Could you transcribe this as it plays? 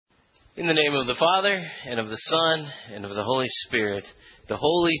In the name of the Father, and of the Son, and of the Holy Spirit, the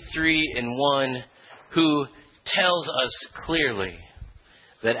Holy Three in One, who tells us clearly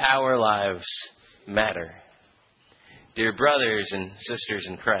that our lives matter. Dear brothers and sisters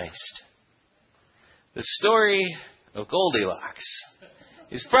in Christ, the story of Goldilocks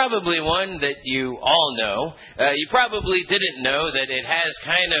is probably one that you all know. You probably didn't know that it has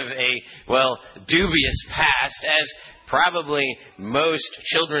kind of a, dubious past, as probably most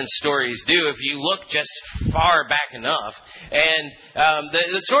children's stories do if you look just far back enough. And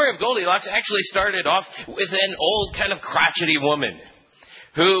the story of Goldilocks actually started off with an old kind of crotchety woman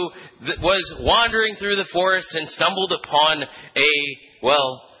who was wandering through the forest and stumbled upon a,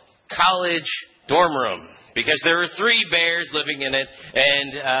 college dorm room. Because there were 3 bears living in it,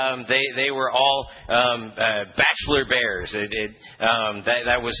 and they were all bachelor bears.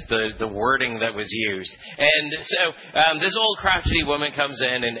 That was the wording that was used. And so this old crotchety woman comes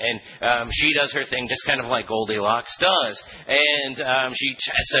in, and she does her thing just kind of like Goldilocks does. And she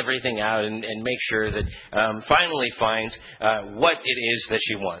tests everything out and makes sure that finally finds what it is that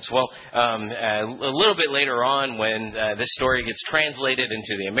she wants. Well, a little bit later on, when this story gets translated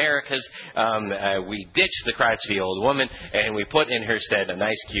into the Americas, we ditch the crotchety old woman, and we put in her stead a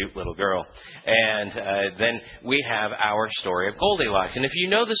nice, cute little girl. And then we have our story of Goldilocks. And if you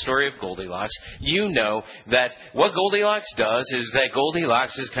know the story of Goldilocks, you know that what Goldilocks does is that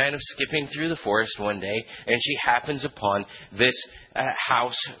Goldilocks is kind of skipping through the forest one day, and she happens upon this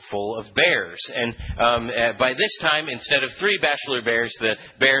house full of bears. And by this time, instead of 3 bachelor bears, the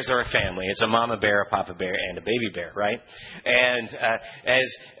bears are a family. It's a mama bear, a papa bear, and a baby bear, right? And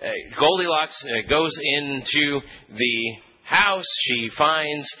as Goldilocks goes into the house, she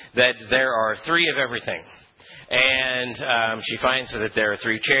finds that there are 3 of everything. And she finds that there are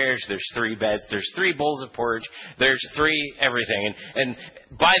 3 chairs, there's 3 beds, there's 3 bowls of porridge, there's 3 everything. And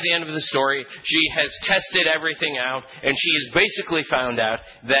by the end of the story, she has tested everything out, and she has basically found out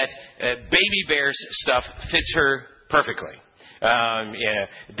that baby bear's stuff fits her perfectly.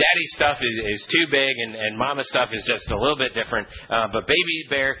 Daddy's stuff is too big, and mama's stuff is just a little bit different. But baby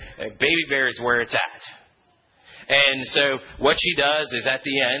bear is where it's at. And so what she does is, at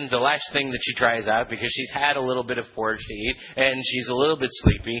the end, the last thing that she tries out, because she's had a little bit of porridge to eat, and she's a little bit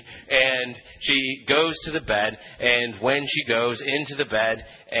sleepy, and she goes to the bed, and when she goes into the bed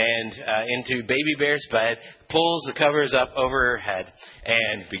and into Baby Bear's bed, pulls the covers up over her head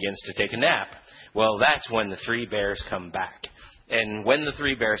and begins to take a nap. Well, that's when the 3 bears come back. And when the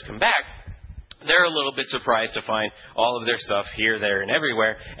 3 bears come back, they're a little bit surprised to find all of their stuff here, there, and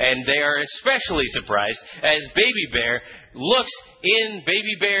everywhere. And they are especially surprised as Baby Bear looks in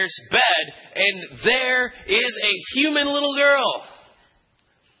Baby Bear's bed, and there is a human little girl.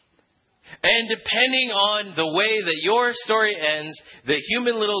 And depending on the way that your story ends, the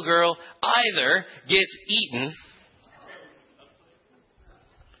human little girl either gets eaten,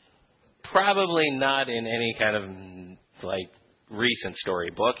 probably not in any kind of, recent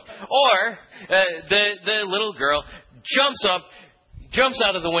storybook, or the little girl jumps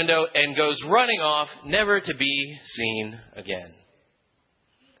out of the window and goes running off, never to be seen again.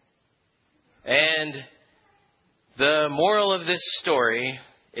 And the moral of this story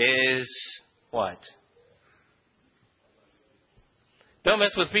is what? Don't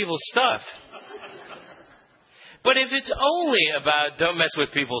mess with people's stuff. But if it's only about don't mess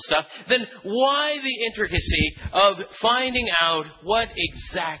with people's stuff, then why the intricacy of finding out what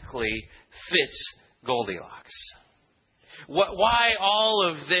exactly fits Goldilocks? Why all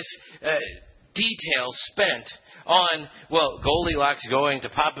of this detail spent on, Goldilocks going to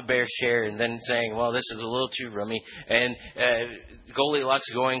Papa Bear's chair and then saying, this is a little too roomy, and Goldilocks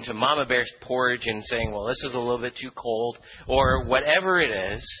going to Mama Bear's porridge and saying, this is a little bit too cold, or whatever it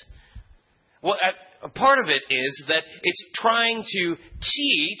is. A part of it is that it's trying to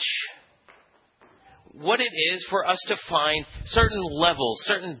teach what it is for us to find certain levels,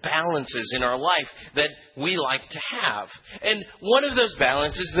 certain balances in our life that we like to have. And one of those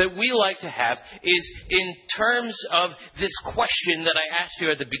balances that we like to have is in terms of this question that I asked you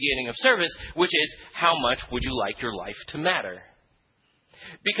at the beginning of service, which is, how much would you like your life to matter?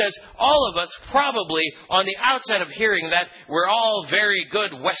 Because all of us probably, on the outside of hearing that, we're all very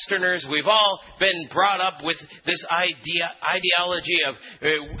good Westerners. We've all been brought up with this ideology of,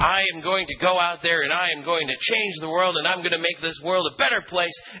 I am going to go out there and I am going to change the world and I'm going to make this world a better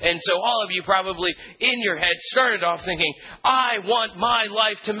place. And so all of you probably in your head started off thinking, I want my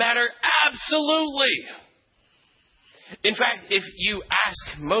life to matter absolutely. In fact, if you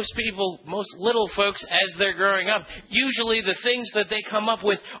ask most people, most little folks as they're growing up, usually the things that they come up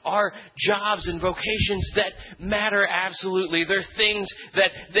with are jobs and vocations that matter absolutely. They're things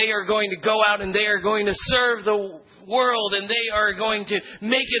that they are going to go out and they are going to serve the world and they are going to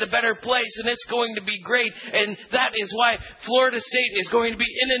make it a better place and it's going to be great. And that is why Florida State is going to be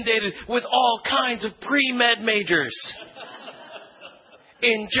inundated with all kinds of pre-med majors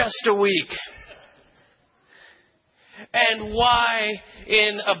in just a week. And why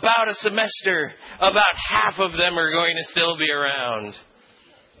in about a semester, about half of them are going to still be around.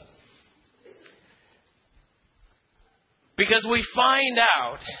 Because we find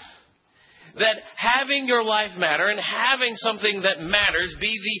out that having your life matter and having something that matters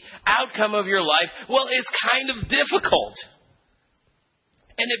be the outcome of your life, well, it's kind of difficult.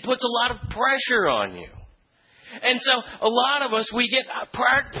 And it puts a lot of pressure on you. And so a lot of us, we get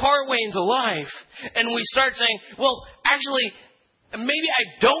part way into life and we start saying, well, actually, maybe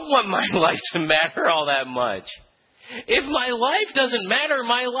I don't want my life to matter all that much. If my life doesn't matter,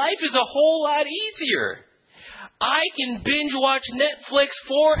 my life is a whole lot easier. I can binge watch Netflix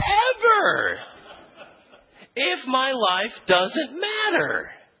forever if my life doesn't matter.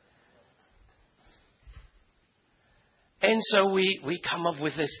 And so we come up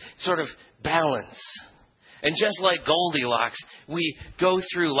with this sort of balance. And just like Goldilocks, we go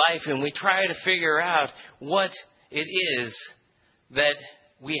through life and we try to figure out what it is that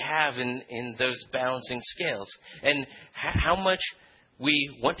we have in those balancing scales. And how much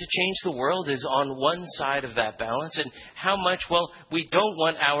we want to change the world is on one side of that balance. And how much, well, we don't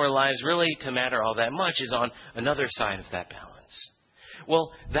want our lives really to matter all that much is on another side of that balance.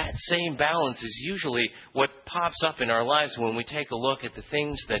 Well, that same balance is usually what pops up in our lives when we take a look at the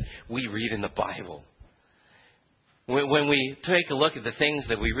things that we read in the Bible. When we take a look at the things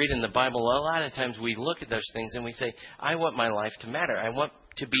that we read in the Bible, a lot of times we look at those things and we say, I want my life to matter. I want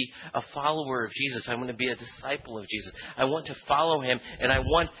to be a follower of Jesus. I want to be a disciple of Jesus. I want to follow him, and I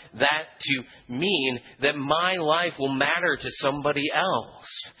want that to mean that my life will matter to somebody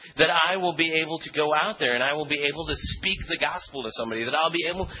else. That I will be able to go out there and I will be able to speak the gospel to somebody. That I'll be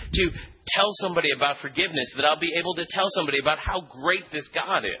able to tell somebody about forgiveness. That I'll be able to tell somebody about how great this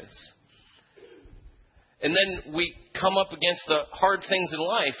God is. And then we come up against the hard things in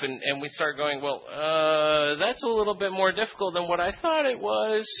life and we start going, well, that's a little bit more difficult than what I thought it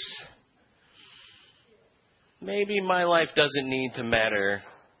was. Maybe my life doesn't need to matter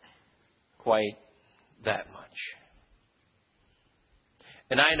quite that much.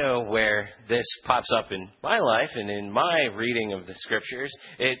 And I know where this pops up in my life and in my reading of the Scriptures.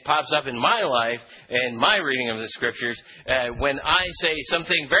 It pops up in my life and my reading of the Scriptures when I say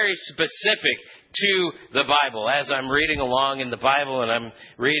something very specific to the Bible. As I'm reading along in the Bible and I'm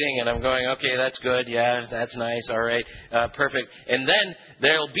reading and I'm going, okay, that's good. Yeah, that's nice. All right. Perfect. And then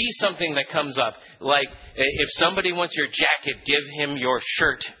there'll be something that comes up. Like if somebody wants your jacket, give him your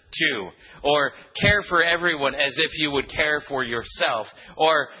shirt too. Or care for everyone as if you would care for yourself.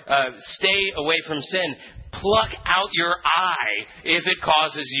 Or stay away from sin. Pluck out your eye if it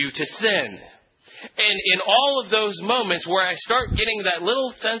causes you to sin. And in all of those moments where I start getting that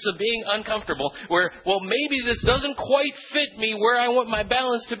little sense of being uncomfortable, where, well, maybe this doesn't quite fit me where I want my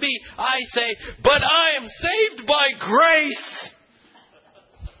balance to be, I say, but I am saved by grace.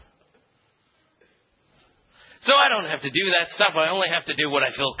 So I don't have to do that stuff. I only have to do what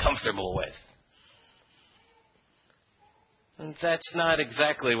I feel comfortable with. And that's not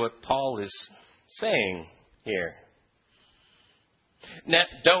exactly what Paul is saying here. Now,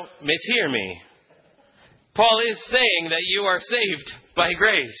 don't mishear me. Paul is saying that you are saved by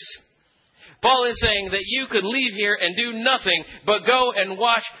grace. Paul is saying that you could leave here and do nothing but go and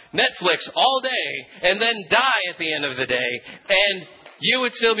watch Netflix all day and then die at the end of the day, and you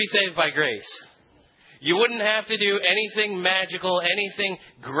would still be saved by grace. You wouldn't have to do anything magical, anything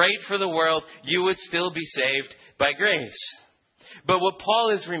great for the world. You would still be saved by grace. But what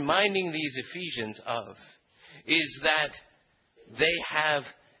Paul is reminding these Ephesians of is that they have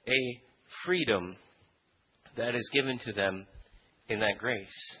a freedom that is given to them in that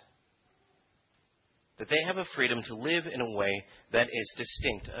grace. That they have a freedom to live in a way that is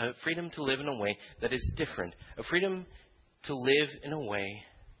distinct. A freedom to live in a way that is different. A freedom to live in a way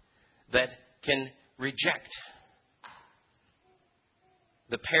that can reject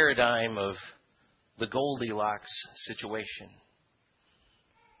the paradigm of the Goldilocks situation.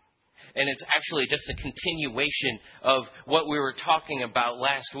 And it's actually just a continuation of what we were talking about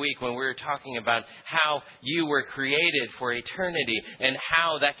last week when we were talking about how you were created for eternity and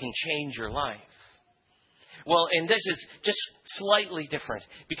how that can change your life. Well, and this is just slightly different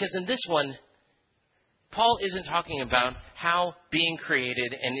because in this one, Paul isn't talking about how being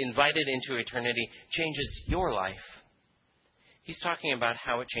created and invited into eternity changes your life. He's talking about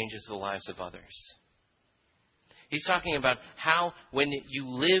how it changes the lives of others. He's talking about how when you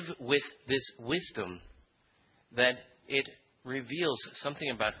live with this wisdom, that it reveals something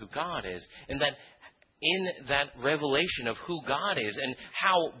about who God is, and that in that revelation of who God is and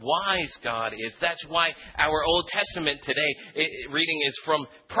how wise God is, that's why our Old Testament today reading is from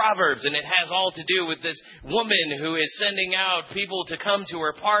Proverbs, and it has all to do with this woman who is sending out people to come to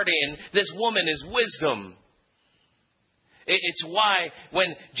her party, and this woman is wisdom. It's why when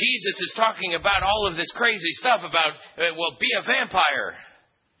Jesus is talking about all of this crazy stuff about, be a vampire,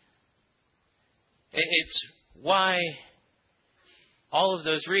 it's why all of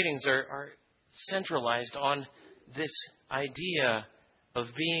those readings are centralized on this idea of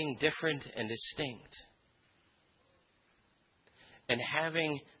being different and distinct. And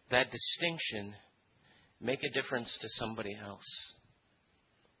having that distinction make a difference to somebody else.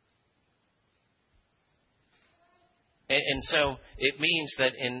 And so it means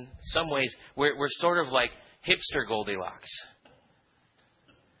that in some ways we're sort of like hipster Goldilocks.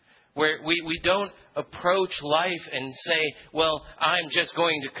 Where we don't approach life and say, well, I'm just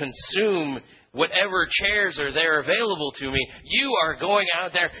going to consume whatever chairs are there available to me. You are going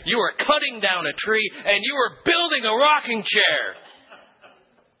out there, you are cutting down a tree, and you are building a rocking chair.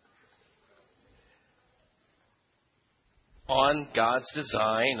 On God's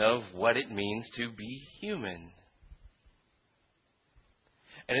design of what it means to be human.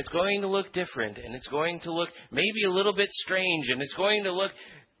 And it's going to look different, and it's going to look maybe a little bit strange, and it's going to look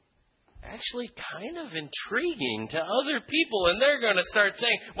actually kind of intriguing to other people, and they're going to start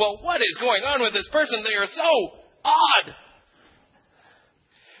saying, well, what is going on with this person? They are so odd.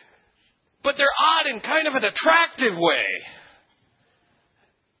 But they're odd in kind of an attractive way.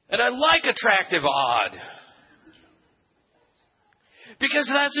 And I like attractive odd. Because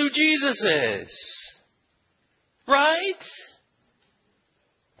that's who Jesus is. Right?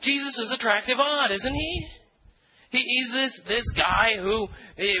 Jesus is attractive odd, isn't he? He's this guy who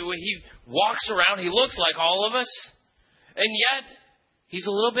he walks around. He looks like all of us. And yet, he's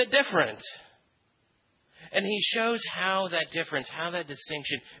a little bit different. And he shows how that difference, how that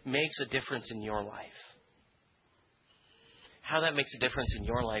distinction makes a difference in your life. How that makes a difference in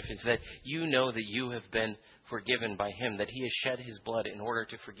your life is that you know that you have been forgiven by him, that he has shed his blood in order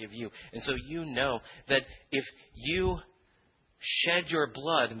to forgive you. And so you know that if you shed your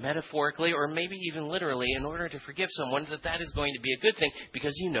blood metaphorically or maybe even literally in order to forgive someone, that is going to be a good thing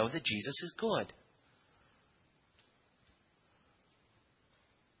because you know that Jesus is good.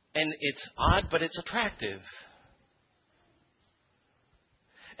 And it's odd, but it's attractive.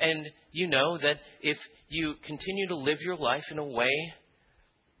 And you know that if you continue to live your life in a way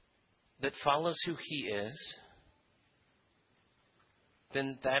that follows who he is,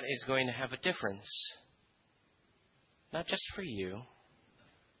 then that is going to have a difference. Not just for you,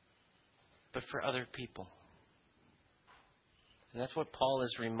 but for other people. And that's what Paul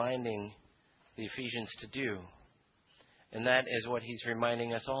is reminding the Ephesians to do. And that is what he's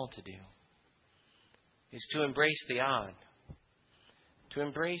reminding us all to do. Is to embrace the odd. To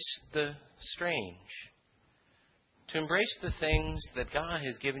embrace the strange. To embrace the things that God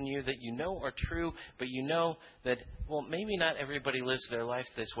has given you that you know are true, but you know that, well, maybe not everybody lives their life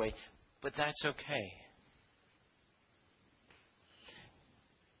this way, but that's okay.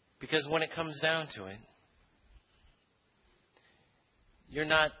 Because when it comes down to it, you're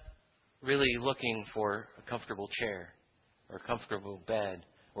not really looking for a comfortable chair or a comfortable bed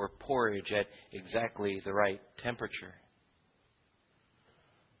or porridge at exactly the right temperature.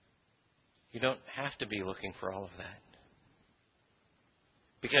 You don't have to be looking for all of that.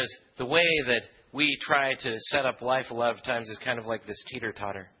 Because the way that we try to set up life a lot of times is kind of like this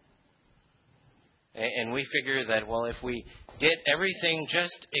teeter-totter. And we figure that, well, if we get everything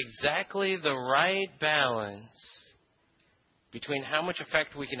just exactly the right balance between how much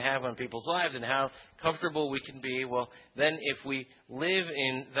effect we can have on people's lives and how comfortable we can be, well, then if we live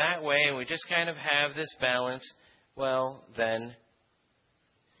in that way and we just kind of have this balance, well, then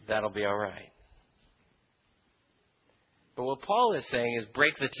that'll be all right. But what Paul is saying is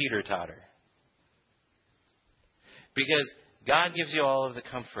break the teeter-totter. Because God gives you all of the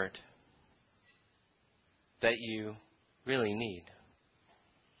comfort that you really need.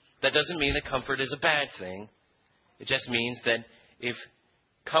 That doesn't mean that comfort is a bad thing. It just means that if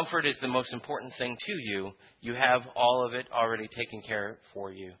comfort is the most important thing to you, you have all of it already taken care of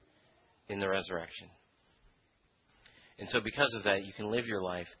for you in the resurrection. And so because of that, you can live your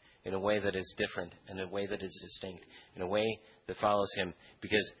life in a way that is different, in a way that is distinct, in a way that follows him,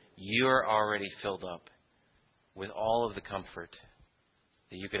 because you're already filled up with all of the comfort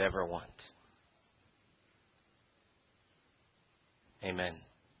that you could ever want. Amen.